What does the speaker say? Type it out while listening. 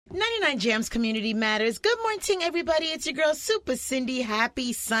99 Jams Community Matters. Good morning, everybody. It's your girl, Super Cindy.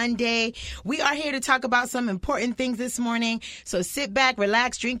 Happy Sunday. We are here to talk about some important things this morning. So sit back,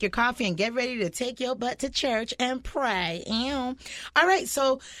 relax, drink your coffee, and get ready to take your butt to church and pray. All right.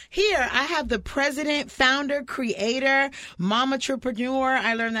 So here I have the president, founder, creator, mama-trepreneur.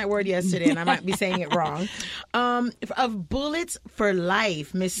 I learned that word yesterday, and I might be saying it wrong. Of Bullets for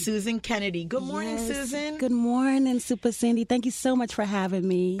Life, Miss Susan Kennedy. Good morning, Susan. Good morning, Super Cindy. Thank you so much for having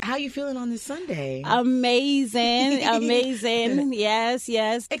me. How you feeling on this Sunday? Amazing. Amazing.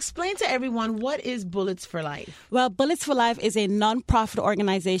 Yes. Explain to everyone, what is Bullets for Life? Well, Bullets for Life is a non-profit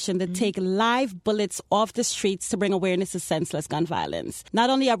organization that take live bullets off the streets to bring awareness to senseless gun violence.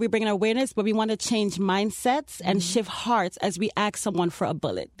 Not only are we bringing awareness, but we want to change mindsets and shift hearts as we ask someone for a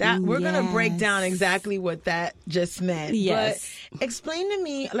bullet. We're going to break down exactly what that just meant. Yes. But explain to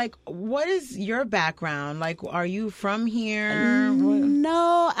me, what is your background? Are you from here?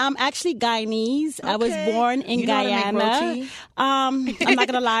 No, I'm actually Guyanese. Okay. I was born in Guyana. I'm not going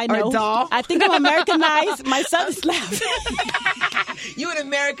to lie, no. Or doll? I think I'm Americanized. My son's laughing. You an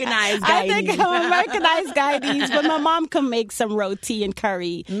Americanized Guyanese. I think I'm Americanized Guyanese, but my mom can make some roti and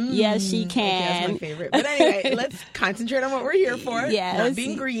curry. Yes, she can. Okay, that's my favorite. But anyway, let's concentrate on what we're here for. Yes. Not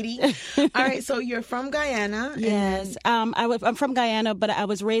being greedy. All right, so you're from Guyana. Yes. I'm from Guyana, but I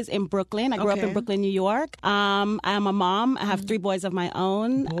was raised in Brooklyn. I grew up in Brooklyn, New York. I'm a mom. I have 3 boys of my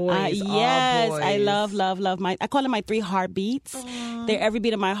own. Yes, boys. I love I call them my 3 heartbeats. They're every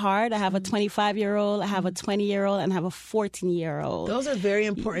beat of my heart. I have a 25-year-old, I have a 20-year-old, and I have a 14-year-old. Those are very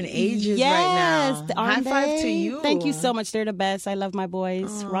important ages right now. High five to you. Thank you so much. They're the best. I love my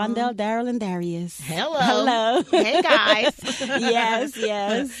boys. Rondell, Daryl, and Darius. Hello. Hey, guys.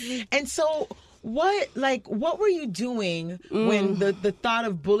 Yes. And so what were you doing when the thought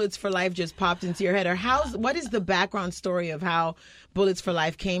of Bullets for Life just popped into your head? Or what is the background story of how Bullets for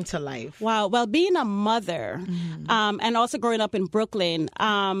Life came to life? Wow. Well, being a mother and also growing up in Brooklyn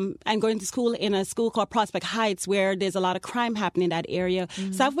and going to school in a school called Prospect Heights, where there's a lot of crime happening in that area.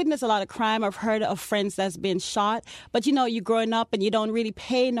 So I've witnessed a lot of crime. I've heard of friends that's been shot. But, you're growing up and you don't really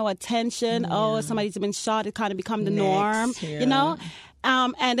pay no attention. Oh, somebody's been shot. It kind of become the norm,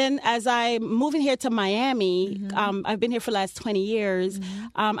 And then as I'm moving here to Miami, I've been here for the last 20 years.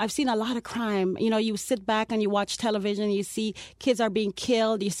 I've seen a lot of crime. You sit back and you watch television, you see kids are being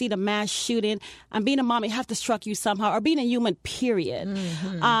killed, you see the mass shooting. And being a mom, it have to struck you somehow, or being a human, period.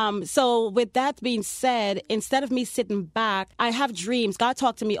 So with that being said, instead of me sitting back, I have dreams. God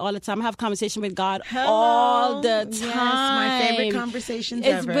talks to me all the time. I have conversation with God all the time. Yes, my favorite conversations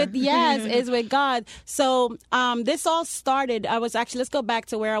ever. It's with God. So this all started, let's go back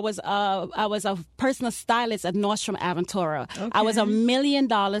to where I was a personal stylist at Nordstrom Aventura. Okay. I was $1 million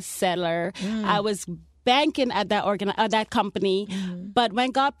seller. I was banking at that company. But when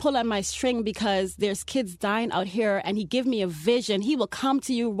God pulled on my string, because there's kids dying out here and he give me a vision, he will come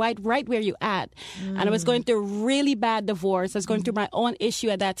to you right where you at. And I was going through a really bad divorce. I was going through my own issue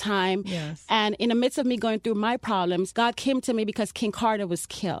at that time. Yes. And in the midst of me going through my problems, God came to me because King Carter was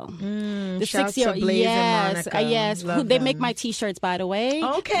killed. The Shouts to Blaze and Monica. Yes. They make my T-shirts, by the way.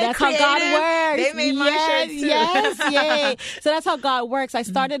 Okay, that's creative. How God works. They made my shirts too. Yes, yay. So that's how God works. I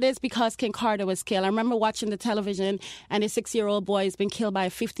started this because King Carter was killed. I remember watching the television, and a 6-year-old boy has been killed by a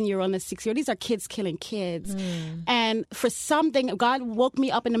 15-year-old and a 6-year-old. These are kids killing kids. And for something, God woke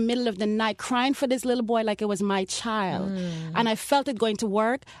me up in the middle of the night crying for this little boy like it was my child. And I felt it going to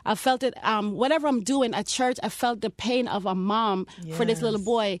work. I felt it, whatever I'm doing at church, I felt the pain of a mom for this little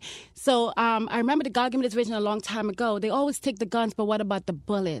boy. So I remember that God gave me this vision a long time ago. They always take the guns, but what about the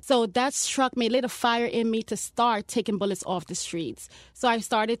bullets? So that struck me, lit a fire in me to start taking bullets off the streets. So I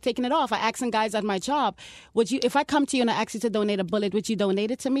started taking it off. I asked some guys at my job, if I come to you and I ask you to donate a bullet, would you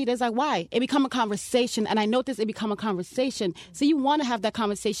donate it to me? They're like, why? It become a conversation, and I noticed it become a conversation. So you want to have that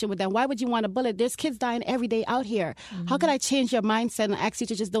conversation with them. Why would you want a bullet? There's kids dying every day out here. How could I change your mindset and ask you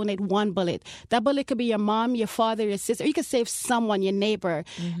to just donate one bullet? That bullet could be your mom, your father, your sister. Or you could save someone, your neighbor.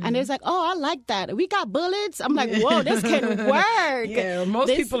 And it's like, oh, I like that. We got bullets. I'm like, whoa, this can work. Yeah,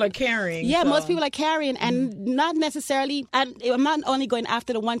 most people are carrying. Yeah, most people are carrying, and not necessarily. And I'm not only going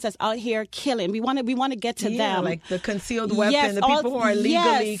after the ones that's out here killing. We want to get to them. Like the concealed weapon, the people who are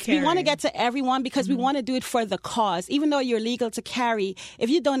legally carrying. We want to get to everyone because we want to do it for the cause. Even though you're legal to carry, if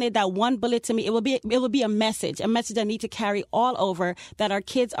you donate that one bullet to me, it will be a message I need to carry all over, that our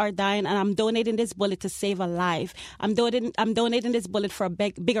kids are dying, and I'm donating this bullet to save a life. I'm donating this bullet for a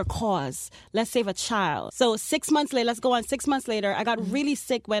bigger cause. Let's save a child. So 6 months later, let's go on. 6 months later, I got really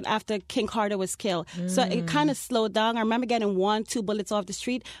sick after King Carter was killed. So it kind of slowed down. I remember getting 1-2 bullets off the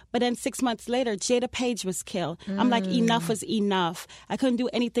street, but then 6 months later, Jada Jada Page was killed. I'm like, enough was enough. I couldn't do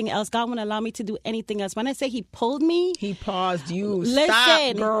anything else. God wouldn't allow me to do anything else. When I say he pulled me. He paused you. Listen,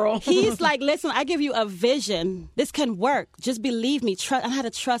 stop, girl. He's like, listen, I give you a vision. This can work. Just believe me. I had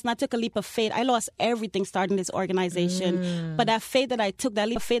to trust, and I took a leap of faith. I lost everything starting this organization. But that faith that I took, that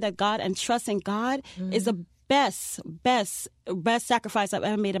leap of faith at God and trust in God is the best sacrifice I've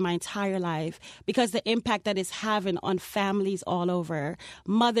ever made in my entire life, because the impact that it's having on families all over.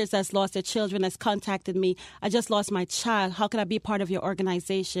 Mothers that's lost their children that's contacted me. I just lost my child. How can I be part of your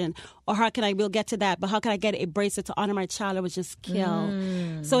organization? Or we'll get to that, but how can I get a bracelet to honor my child that was just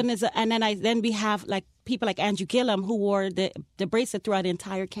killed? So then we have like people like Andrew Gillum who wore the bracelet throughout the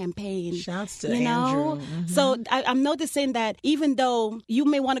entire campaign. Shouts to Andrew. So I'm noticing that even though you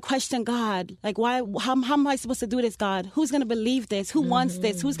may want to question God, like how am I supposed to do this, God? Who's going to believe this? Who wants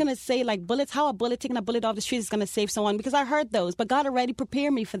this? Who's going to say like bullets? How taking a bullet off the street is going to save someone? Because I heard those, but God already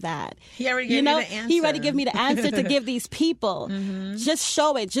prepared me for that. He already gave me the answer. He already gave me the answer to give these people. Just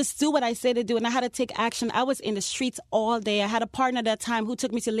show it. Just do what I say to do. And I had to take action. I was in the streets all day. I had a partner at that time who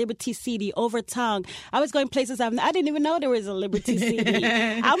took me to Liberty City, Overtongue. I was going places I didn't even know there was a Liberty City.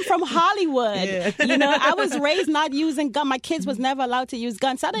 I'm from Hollywood. Yeah. I was raised not using guns. My kids was never allowed to use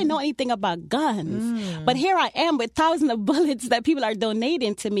guns. So I didn't know anything about guns. But here I am with thousands of bullets that people are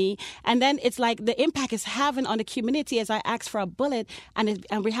donating to me. And then it's like the impact it's having on the community as I ask for a bullet and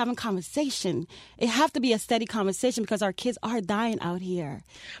we're having conversation. It have to be a steady conversation because our kids are dying out here.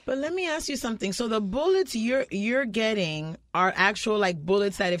 But let me ask you something. So the bullets you're getting are actual like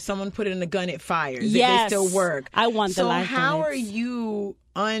bullets that if someone put it in a gun, it fires. Yes. They still work. I want the life bullets. So how are you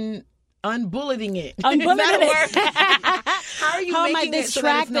unbulleting it? Unbulleting it. How are you how making am I it so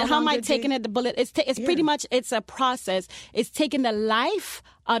that it's no how am I longer taking it, the bullet? It's pretty much, it's a process. It's taking the life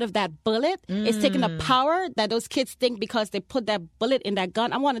out of that bullet. It's taking the power that those kids think because they put that bullet in that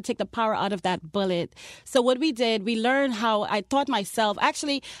gun. I want to take the power out of that bullet. So what we did, we learned how I taught myself.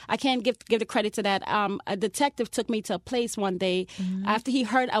 Actually, I can't give the credit to that. A detective took me to a place one day after he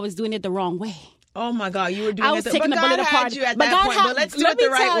heard I was doing it the wrong way. Oh my God, you were doing it. Taking but God had you at that point. But let's do it the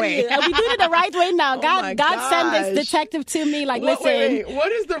right way. We're doing it the right way now. Oh God sent this detective to me. Like, listen. Wait.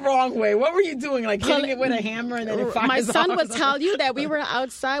 What is the wrong way? What were you doing? Like hitting it with a hammer and then it fires My son off? would tell you that we were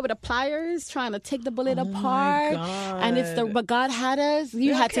outside with the pliers trying to take the bullet apart. And but God had us.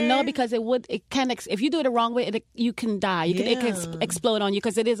 You had to know because if you do it the wrong way, you can die. It can explode on you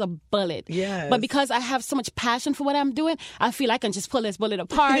because it is a bullet. Yes. But because I have so much passion for what I'm doing, I feel I can just pull this bullet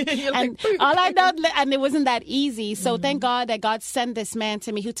apart. And all I know, and it wasn't that easy. So thank God that God sent this man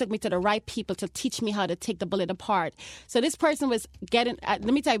to me who took me to the right people to teach me how to take the bullet apart. So this person was let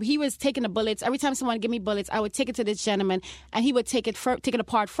me tell you, he was taking the bullets. Every time someone would give me bullets, I would take it to this gentleman and he would take it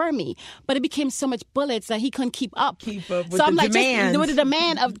apart for me. But it became so much bullets that he couldn't keep up. With so the I'm like, demand. just with the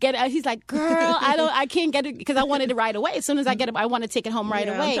demand of get it. He's like, girl, I can't get it because I wanted it right away. As soon as I get it, I want to take it home right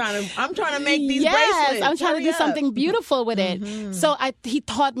away. I'm trying to make these bracelets. I'm trying to do something beautiful with it. So he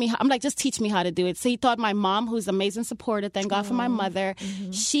taught me. I'm like, just teach me how to do it. So he taught my mom, who's amazing supporter. Thank God for my mother.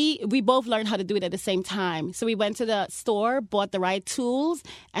 We both learned how to do it at the same time. So we went to the store, bought the right tools,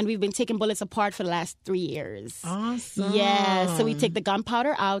 and we've been taking bullets apart for the last 3 years. Awesome. Yeah. So we take the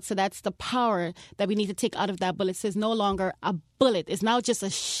gunpowder out. So that's the power that we need to take out of that bullet. So it's no longer a bullet. It's now just a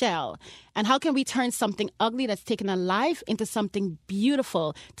shell. And how can we turn something ugly that's taken a life into something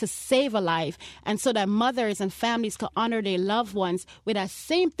beautiful to save a life? And so that mothers and families can honor their loved ones with that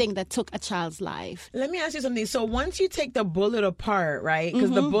same thing that took a child's life. Let me ask you something. So once you take the bullet apart, right?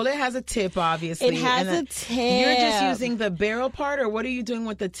 Because the bullet has a tip, obviously. It has a tip. You're just using the barrel part, or what are you doing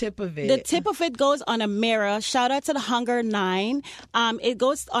with the tip of it? The tip of it goes on a mirror. Shout out to the Hunger Nine. It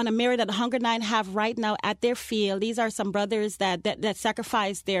goes on a mirror that the Hunger Nine have right now at their field. These are some brothers that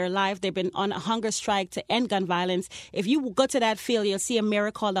sacrificed their life. They've been on a hunger strike to end gun violence. If you go to that field, you'll see a mirror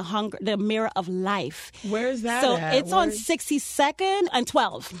called the Mirror of Life. Where is that So at? it's on 62nd and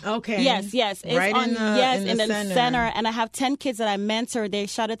 12. Okay. Yes. It's right on, in the center. And I have 10 kids that I mentor. They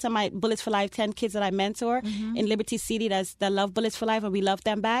shout out to my Bullets for Life 10 kids that I mentor in Liberty City that love Bullets for Life, and we love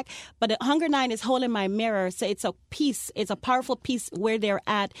them back. But the Hunger Nine is holding my mirror. So it's a piece. It's a powerful piece where they're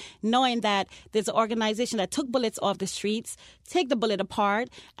at, knowing that there's an organization that took bullets off the streets, take the bullet apart,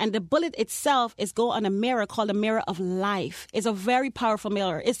 and the bullet itself is go on a mirror called the Mirror of Life. It's a very powerful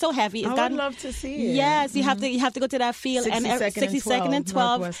mirror. It's so heavy. I would love to see it. Yes, you have to go to that field 62nd and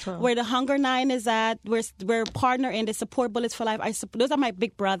 12, where the Hunger Nine is at. We're partner in the Support Bullets for Life. Those are my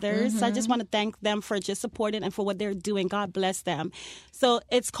big brothers. So I just want to thank them for just supporting and for what they're doing. God bless them. So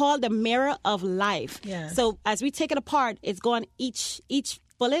it's called the Mirror of Life. Yes. So as we take it apart, it's going each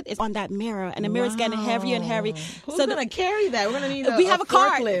bullet is on that mirror, and the mirror's getting heavier and heavier. Who's going to carry that? We're going to need we have a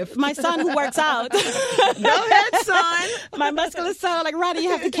cart. forklift. My son who works out. Go ahead, son. My muscular son, like, Ronnie, you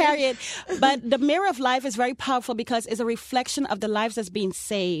have to carry it. But the mirror of life is very powerful because it's a reflection of the lives that's being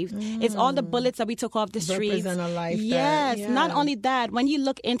saved. It's all the bullets that we took off the streets. Represent a life. Yes. Not only that, when you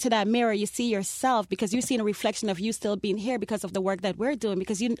look into that mirror, you see yourself because you're seeing a reflection of you still being here because of the work that we're doing.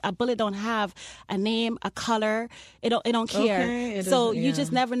 Because a bullet don't have a name, a color. It don't care. Okay, so you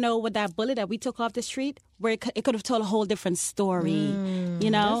just never know what that bullet that we took off the street, where it could have told a whole different story. You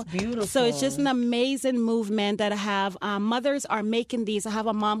know? That's beautiful. So it's just an amazing movement that I have. Mothers are making these. I have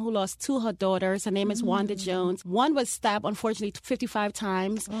a mom who lost 2 of her daughters. Her name is Wanda Jones. One was stabbed, unfortunately, 55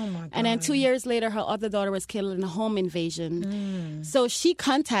 times. Oh, my God. And then 2 years later, her other daughter was killed in a home invasion. So she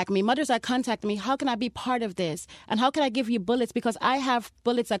contacted me. Mothers are contacting me. How can I be part of this? And how can I give you bullets? Because I have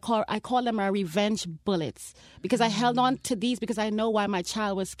bullets I call them our revenge bullets. Because I held on to these because I know why my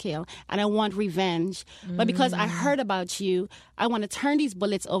child was killed. And I want revenge. But because I heard about you, I want to turn these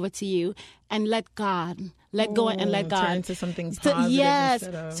bullets over to you and let God. Let go and let God. Turn into something positive. Yes.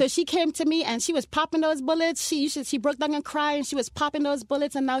 Instead of... So she came to me and she was popping those bullets. She broke down and cried and she was popping those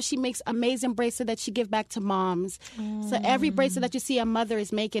bullets, and now she makes amazing bracelets that she give back to moms. So every bracelet that you see a mother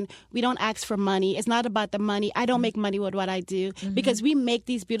is making, we don't ask for money. It's not about the money. I don't make money with what I do because we make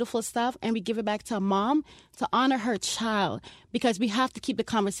these beautiful stuff and we give it back to a mom to honor her child, because we have to keep the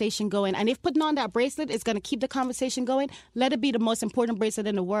conversation going. And if putting on that bracelet is going to keep the conversation going, let it be the most important bracelet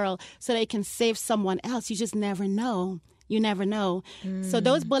in the world so they can save someone else. You just never know. You never know. So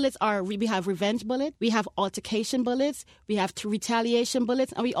those bullets are, we have revenge bullets, we have altercation bullets, we have retaliation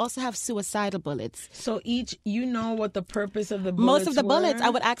bullets, and we also have suicidal bullets. So each, you know what the purpose of the bullets Most of the were? bullets, I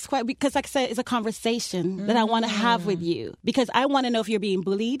would ask, because like I said, it's a conversation that I want to have with you. Because I want to know if you're being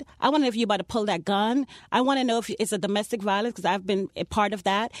bullied. I want to know if you're about to pull that gun. I want to know if it's a domestic violence, because I've been a part of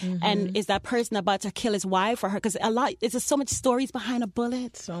that. And is that person about to kill his wife or her? Because there's just so much stories behind a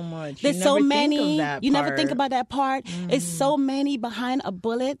bullet. So much. There's you so never many. Think of that you part. never think about that part. It's so many behind a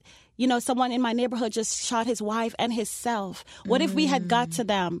bullet. You know, someone in my neighborhood just shot his wife and himself. What if we had got to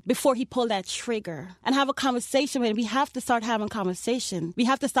them before he pulled that trigger and have a conversation with him? We have to start having conversation. We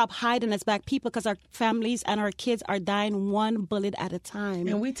have to stop hiding as Black people, because our families and our kids are dying one bullet at a time.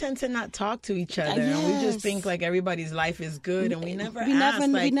 And we tend to not talk to each other. Yes. And we just think like everybody's life is good, and we never ask.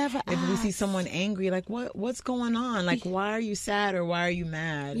 We never if we see ask. someone angry, like what's going on? Like, why are you sad or why are you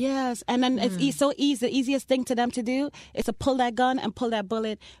mad? Yes, and then it's so easy. The easiest thing to them to do is to pull that gun and pull that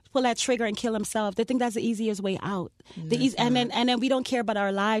bullet, pull that trigger and kill themselves. They think that's the easiest way out. And then we don't care about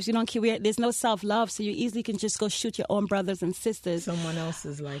our lives. We don't care. There's no self-love, so you easily can just go shoot your own brothers and sisters. Someone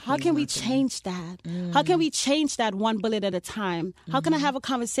else's life. How can we change that? How can we change that one bullet at a time? How can I have a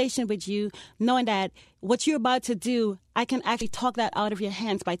conversation with you knowing that what you're about to do, I can actually talk that out of your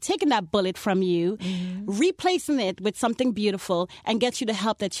hands by taking that bullet from you, replacing it with something beautiful, and get you the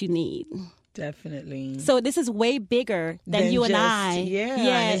help that you need. Definitely. So this is way bigger than you and I.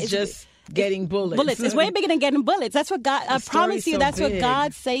 Yeah, it's just getting bullets. It's way bigger than getting bullets. That's what God, I promise you, that's what big.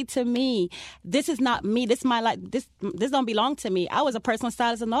 God said to me. This is not me. This is my life. This don't belong to me. I was a personal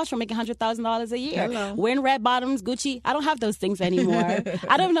stylist in Nordstrom making $100,000 a year. Hello. Wearing red bottoms, Gucci. I don't have those things anymore.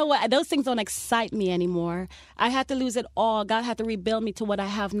 I don't know those things don't excite me anymore. I had to lose it all. God had to rebuild me to what I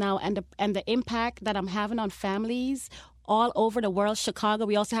have now, and the impact that I'm having on families all over the world. Chicago,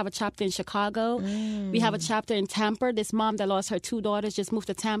 we also have a chapter in Chicago. We have a chapter in Tampa. This mom that lost her 2 daughters just moved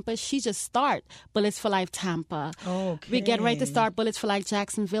to Tampa. She just started Bullets for Life Tampa. Okay. We get ready to start Bullets for Life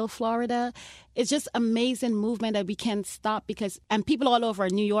Jacksonville, Florida. It's just amazing movement that we can't stop, and people all over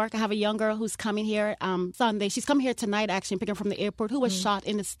New York. I have a young girl who's coming here Sunday. She's coming here tonight, actually, picking her from the airport, who was shot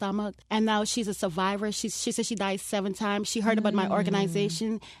in the stomach. And now she's a survivor. She said she died 7 times. She heard about my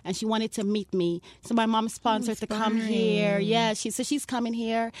organization and she wanted to meet me. So my mom sponsored to come here. Yeah, she said she's coming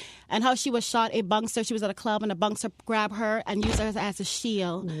here. And how she was shot, a bouncer, she was at a club and a bouncer grabbed her and used her as a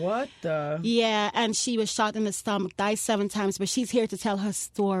shield. What the? Yeah, and she was shot in the stomach, died 7 times, but she's here to tell her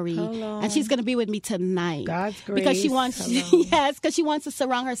story. Hello. And she's going to be with me tonight. God's grace. Because she wants, Hello. yes, because she wants to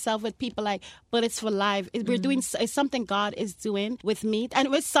surround herself with people like Bullets for Life. We're doing, it's something God is doing with me. And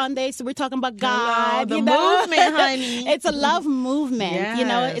it was Sunday, so we're talking about God. Hello, the movement, honey. It's a love movement. Yes. You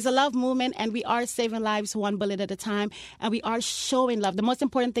know, it's a love movement, and we are saving lives one bullet at a time, and we are showing love. The most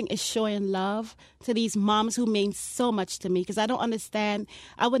important thing is showing love to these moms who mean so much to me, because I don't understand.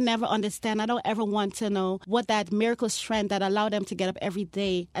 I would never understand. I don't ever want to know what that miracle strength that allowed them to get up every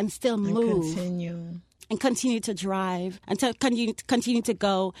day and still move. Continue. and continue to drive and to continue to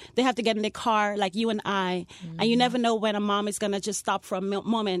go. They have to get in their car like you and I. And you never know when a mom is going to just stop for a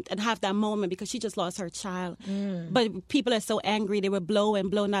moment and have that moment because she just lost her child. But people are so angry. They will blow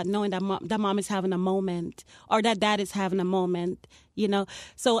and blow not knowing that mom is having a moment or that dad is having a moment. You know,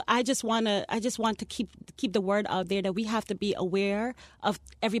 so I just want to keep the word out there that we have to be aware of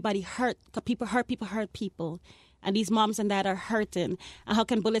everybody hurt. 'Cause people hurt people. And these moms and dad are hurting. And how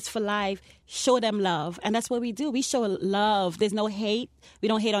can Bullets for Life show them love? And that's what we do. We show love. There's no hate. We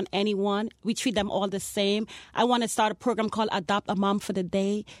don't hate on anyone. We treat them all the same. I want to start a program called Adopt a Mom for the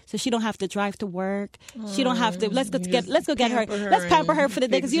Day, so she don't have to drive to work. She don't have to. Let's go get her. Let's pamper her for the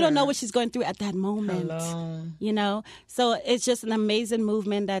day because you don't know what she's going through at that moment. Hello. You know. So it's just an amazing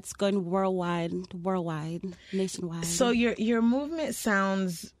movement that's going worldwide, nationwide. So your movement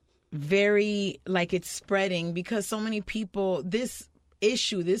sounds very like it's spreading because so many people, this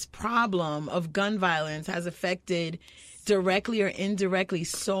problem of gun violence has affected directly or indirectly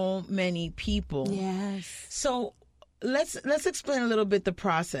so many people. Yes. So let's explain a little bit the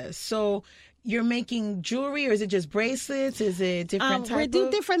process. So you're making jewelry, or is it just bracelets? Is it different type we do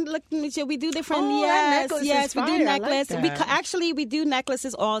of? different. We do different. Oh, yes, that necklace yes, is we do fire. I necklace. like that. We do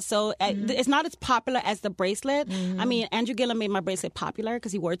necklaces also. It's not as popular as the bracelet. I mean, Andrew Gillum made my bracelet popular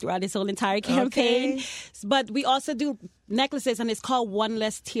because he wore it throughout his whole entire campaign. Okay. But we also do necklaces, and it's called One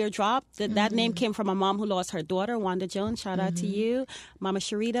Less Teardrop. That name came from a mom who lost her daughter, Wanda Jones. Shout out to you, Mama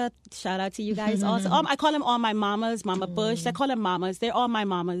Sharita. Shout out to you guys also. I call them all my mamas. Mama Bush. I call them mamas. They're all my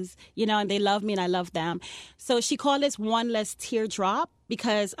mamas, you know, and they love me and I love them. So she called this One Less Teardrop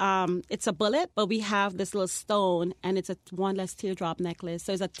because it's a bullet, but we have this little stone, and it's a one less teardrop necklace.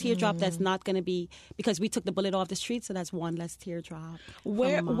 So it's a teardrop that's not going to be, because we took the bullet off the street, so that's one less teardrop.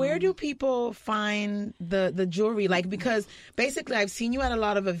 Where do people find the jewelry? Like, because basically I've seen you at a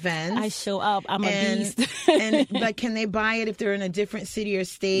lot of events. I show up. I'm a beast. And like, can they buy it if they're in a different city or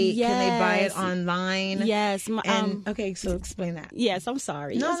state? Yes. Can they buy it online? Yes. Okay, so explain that. Yes, I'm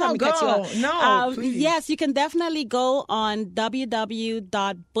sorry. No, Just let me go. cut you off. No, please. Yes, you can definitely go on www.bulletproof.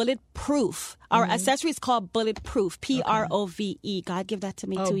 Our accessory is called Bulletproof, Prove. God, give that to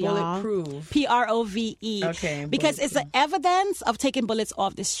me too, y'all. Bulletproof. Prove. Okay. Because it's the evidence of taking bullets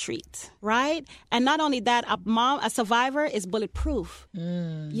off the street, right? And not only that, a survivor is bulletproof.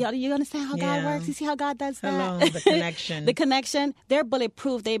 You understand how God works? You see how God does that? Hello, the connection. The connection. They're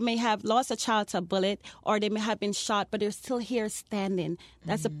bulletproof. They may have lost a child to a bullet, or they may have been shot, but they're still here standing.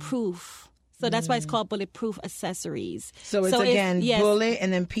 That's a proof. So that's why it's called Bulletproof Accessories. So it's bullet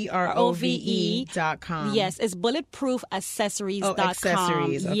and then PROVE.com. Yes, it's bulletproofaccessories.com. Oh,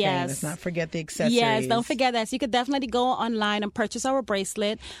 accessories. Okay, yes. Let's not forget the accessories. Yes, don't forget that. So you could definitely go online and purchase our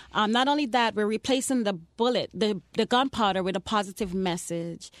bracelet. Not only that, we're replacing the bullet, the gunpowder, with a positive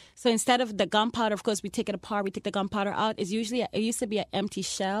message. So instead of the gunpowder, of course, we take it apart, we take the gunpowder out. It used to be an empty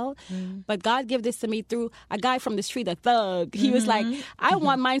shell. But God gave this to me through a guy from the street, a thug. He was like, I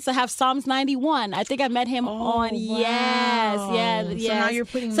want mine to have Psalms 91. I think I met him on. Wow. Yes. So now you're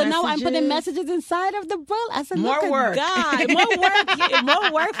putting So now I'm putting messages inside of the book. I said, more look work. at God.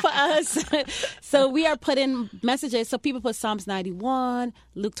 More work for us. So we are putting messages. So people put Psalms 91,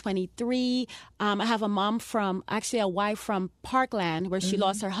 Luke 23. I have a wife from Parkland where she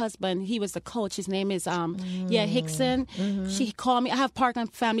lost her husband. He was the coach. His name is Hickson. She called me. I have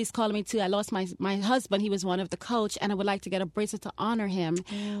Parkland families calling me too. I lost my husband. He was one of the coach, and I would like to get a bracelet to honor him.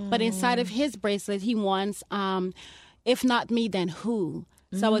 But inside of his bracelet, he wants, if not me, then who?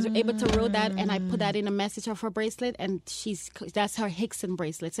 So I was able to write that, and I put that in a message of her bracelet, and that's her Hickson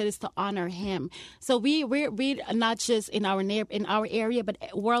bracelet. So it's to honor him. So we're not just in our area, but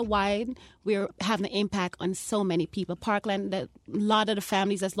worldwide. We're having an impact on so many people. Parkland, a lot of the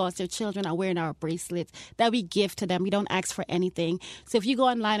families that's lost their children are wearing our bracelets that we give to them. We don't ask for anything. So if you go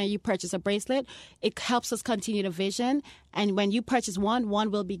online and you purchase a bracelet, it helps us continue the vision. And when you purchase one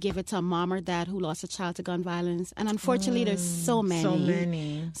will be given to a mom or dad who lost a child to gun violence. And unfortunately, there's so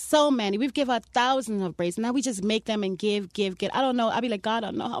many. So many. We've given out thousands of bracelets. Now we just make them and give. I don't know. I'll be like, God, I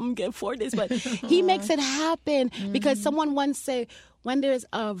don't know how I'm going to afford this. But he makes it happen because someone once said, when there's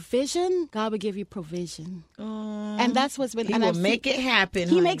a vision, God will give you provision. And that's what's been... He will make it happen.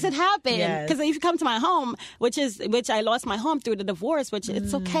 He makes it happen. Yes. Because if you come to my home, which I lost my home through the divorce, which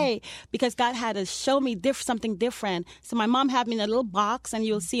it's okay, because God had to show me something different. So my mom had me in a little box, and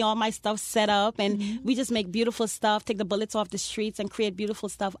you'll see all my stuff set up, and we just make beautiful stuff, take the bullets off the streets, and create beautiful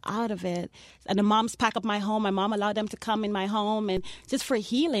stuff out of it. And the moms pack up my home. My mom allowed them to come in my home, and just for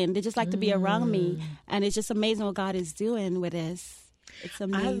healing. They just like to be around me. And it's just amazing what God is doing with this. It's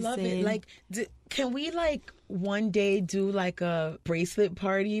amazing. I love it. Like, can we like one day do like a bracelet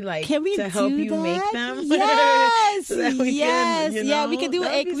party, like can we to help you that? make them? Yes, so that we yes, can, yeah. We could do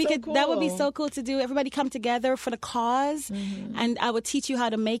it. We could. Cool. That would be so cool to do. Everybody come together for the cause, and I would teach you how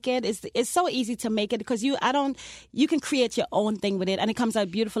to make it. It's so easy to make it because you can create your own thing with it, and it comes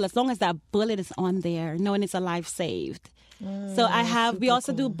out beautiful as long as that bullet is on there, knowing it's a life saved. So we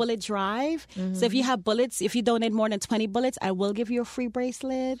also do bullet drive. So if you have bullets, if you donate more than 20 bullets, I will give you a free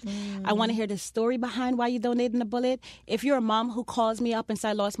bracelet. I want to hear the story behind why you donated the bullet. If you're a mom who calls me up and says,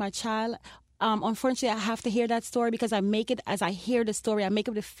 I lost my child, unfortunately, I have to hear that story because I make it as I hear the story. I make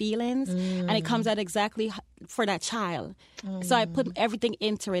it with feelings, and it comes out exactly for that child. So I put everything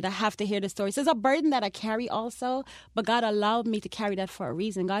into it. I have to hear the story. So it's a burden that I carry also, but God allowed me to carry that for a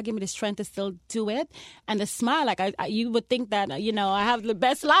reason. God gave me the strength to still do it and the smile. Like you would think that, I have the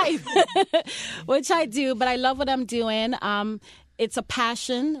best life, which I do, but I love what I'm doing. It's a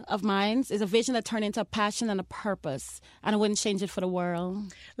passion of mine. It's a vision that turned into a passion and a purpose. And I wouldn't change it for the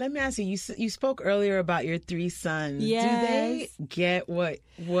world. Let me ask you, you spoke earlier about your 3 sons. Yes. Do they get what?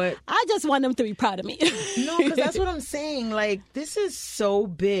 I just want them to be proud of me. No, because that's what I'm saying. Like, this is so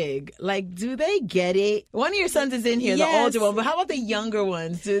big. Like, do they get it? One of your sons is in here, the older one. But how about the younger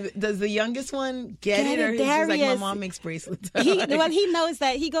ones? Does the youngest one get it? Or is just like, my mom makes bracelets? He knows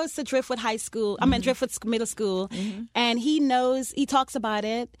that he goes to Driftwood High School. Driftwood Middle School. And he knows, he talks about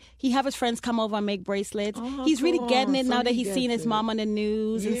it. He have his friends come over and make bracelets. Oh, he's really getting it now that he's seen his mom on the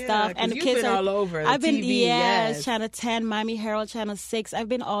news and stuff. And the kids are all over. I've been, TV, yes. Channel 10, Miami Herald, Channel 6. I've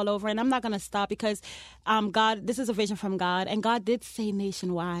been all over, and I'm not going to stop because God, this is a vision from God, and God did say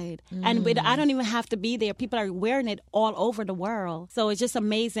nationwide. And I don't even have to be there. People are wearing it all over the world. So it's just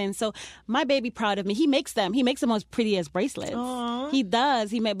amazing. So my baby proud of me. He makes them. He makes the most prettiest bracelets. Aww. He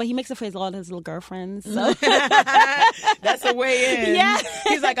does. But he makes it for all his little girlfriends. So. That's a way in. Yeah.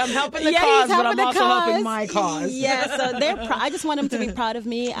 He's like, I'm helping the cause, but I'm also helping my cause. Yeah, so I just want him to be proud of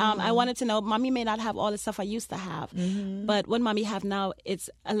me. I wanted to know, Mommy may not have all the stuff I used to have, but what Mommy have now, it's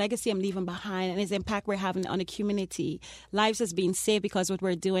a legacy I'm leaving behind, and it's the impact we're having on the community. Lives is being saved because of what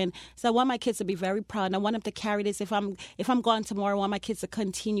we're doing. So I want my kids to be very proud, and I want them to carry this. If I'm gone tomorrow, I want my kids to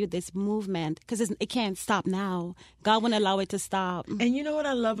continue this movement because it can't stop now. God won't allow it to stop. And you know what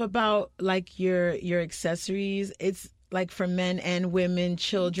I love about like your accessories? It's like for men and women,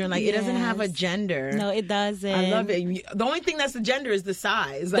 children. Like, it doesn't have a gender. No, it doesn't. I love it. The only thing that's the gender is the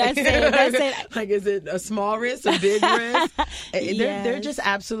size. Like, that's it. Like, is it a small wrist, a big wrist? They're just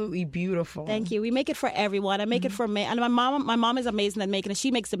absolutely beautiful. Thank you. We make it for everyone. I make it for men. And my mom is amazing at making it.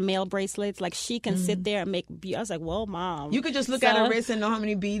 She makes the male bracelets. Like, she can sit there and make. I was like, whoa, Mom. You could just look at her wrist and know how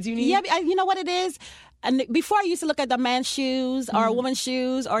many beads you need. Yeah, you know what it is? And before I used to look at the man's shoes or a woman's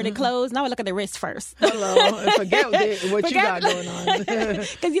shoes or the clothes. Now I look at the wrist first. Hello. Forget what you got going on.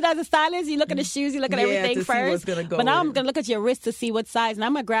 Because as a stylist, you look at the shoes, you look at everything first. See what's gonna go but now I'm going to look at your wrist to see what size. And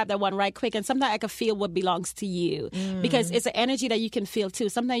I'm going to grab that one right quick. And sometimes I can feel what belongs to you. Because it's an energy that you can feel too.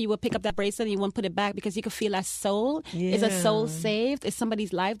 Sometimes you will pick up that bracelet and you won't put it back because you can feel that soul. Yeah. Is a soul saved? Is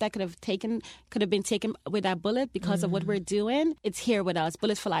somebody's life that could have been taken with that bullet because of what we're doing? It's here with us.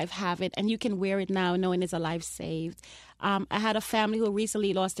 Bullets for Life have it. And you can wear it now knowing it's a life saved. I had a family who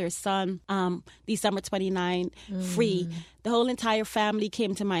recently lost their son, December 29, free. The whole entire family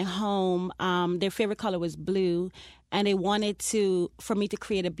came to my home. Their favorite color was blue. And they wanted for me to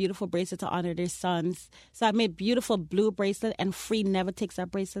create a beautiful bracelet to honor their sons. So I made beautiful blue bracelet, and Free never takes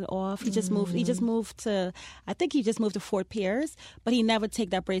that bracelet off. He just moved to Fort Pierce, but he never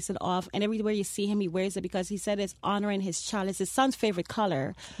take that bracelet off. And everywhere you see him, he wears it because he said it's honoring his child. It's his son's favorite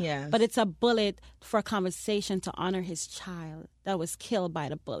color. Yeah. But it's a bullet for a conversation to honor his child that was killed by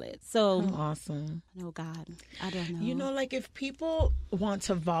the bullet. So awesome. Oh God, I don't know. You know, like if people want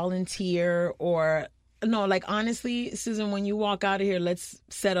to volunteer or. No, like honestly, Susan, when you walk out of here, let's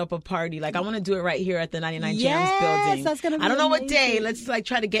set up a party. Like I want to do it right here at the 99 Jams building. That's gonna be I don't know amazing. what day. Let's like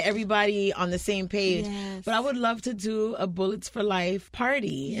try to get everybody on the same page. Yes. But I would love to do a Bullets for Life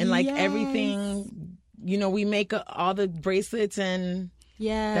party and like everything. You know, we make all the bracelets and.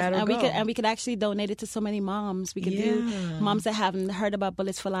 Yes, and we could actually donate it to so many moms. We could do moms that haven't heard about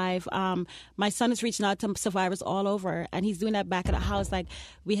Bullets for Life. My son is reaching out to survivors all over, and he's doing that back at the house. Like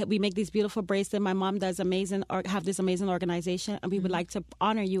we make these beautiful bracelets. My mom does have this amazing organization, and we would like to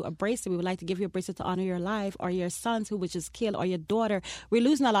honor you a bracelet. We would like to give you a bracelet to honor your life or your sons who was just killed or your daughter. We're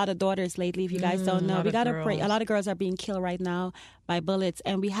losing a lot of daughters lately. If you guys don't know, we gotta pray. A lot of girls are being killed right now by bullets,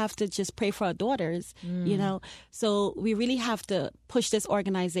 and we have to just pray for our daughters. You know, so we really have to push this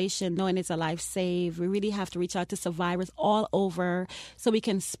organization, knowing it's a life saved. We really have to reach out to survivors all over so we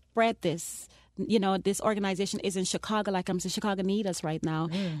can spread this this organization is in Chicago. Like I'm saying, Chicago need us right now.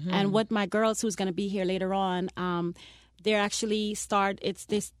 And what my girls who's going to be here later on, they're actually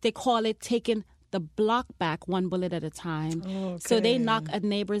they call it taking the block back one bullet at a time. Okay. So they knock at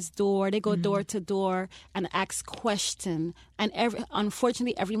neighbor's door, they go door to door and ask questions. And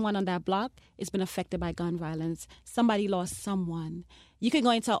unfortunately, everyone on that block has been affected by gun violence. Somebody lost someone. You can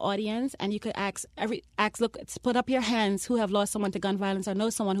go into an audience and you could look, put up your hands who have lost someone to gun violence or know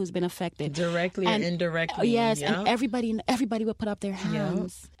someone who's been affected. Directly or indirectly. Yes, and everybody will put up their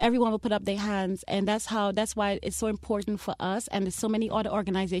hands. Yep. Everyone will put up their hands. And that's why it's so important for us. And there's so many other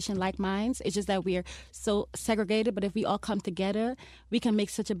organizations like mine. It's just that we're so segregated. But if we all come together, we can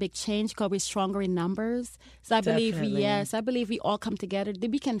make such a big change because we're stronger in numbers. So I believe we all come together.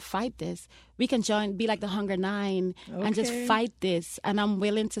 We can fight this. We can be like the Hunger Nine and just fight this. And I'm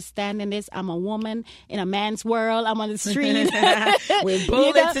willing to stand in this. I'm a woman in a man's world. I'm on the street with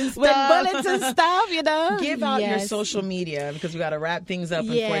bullets and stuff. Give out your Yes. social media because we got to wrap things up,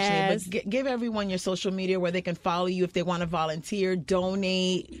 Yes. unfortunately. But give everyone your social media where they can follow you if they want to volunteer,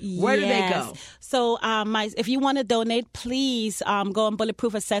 donate. Where do they go? So if you want to donate, please go on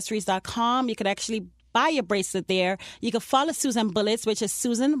bulletproofaccessories.com. You could actually buy your bracelet there. You can follow Susan Bullets, which is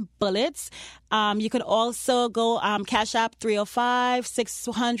Susan Bullets. You could also go Cash App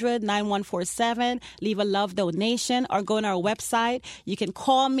 305-600-9147. Leave a love donation or go on our website. You can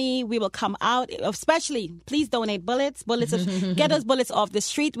call me. We will come out. Especially, please donate bullets. Get those bullets off the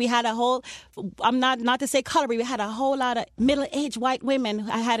street. We had a whole, not to say color, we had a whole lot of middle-aged white women.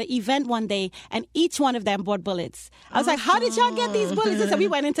 I had an event one day and each one of them bought bullets. I was like, how did y'all get these bullets? They said, we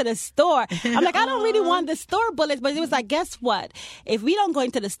went into the store. I'm like, I don't really want the store bullets, but it was like, guess what? If we don't go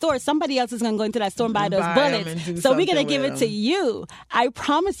into the store, somebody else is going to go into that store and buy those bullets. So we're going to give it to you. I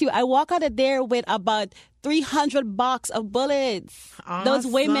promise you, I walk out of there with about 300 box of bullets. Awesome. Those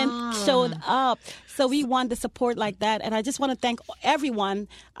women showed up. So we want the support like that. And I just want to thank everyone,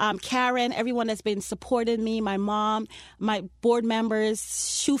 Karen, everyone that's been supporting me, my mom, my board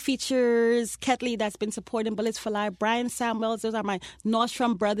members, Shoe Features, Ketley that's been supporting Bullets for Life, Brian Samuels, those are my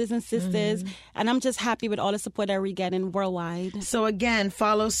Nordstrom brothers and sisters. And I'm just happy with all the support that we're getting worldwide. So again,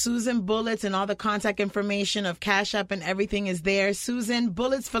 follow Susan Bullets and all the contact information of Cash App and everything is there. Susan,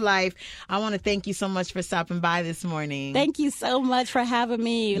 Bullets for Life. I want to thank you so much for stopping by this morning. Thank you so much for having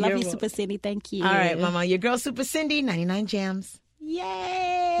me. Love you, Super Cindy. Thank you. All right, Mama. Your girl, Super Cindy, 99 Jams. Yes.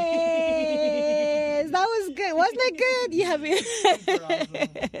 That was good. Wasn't it good? You have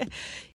it.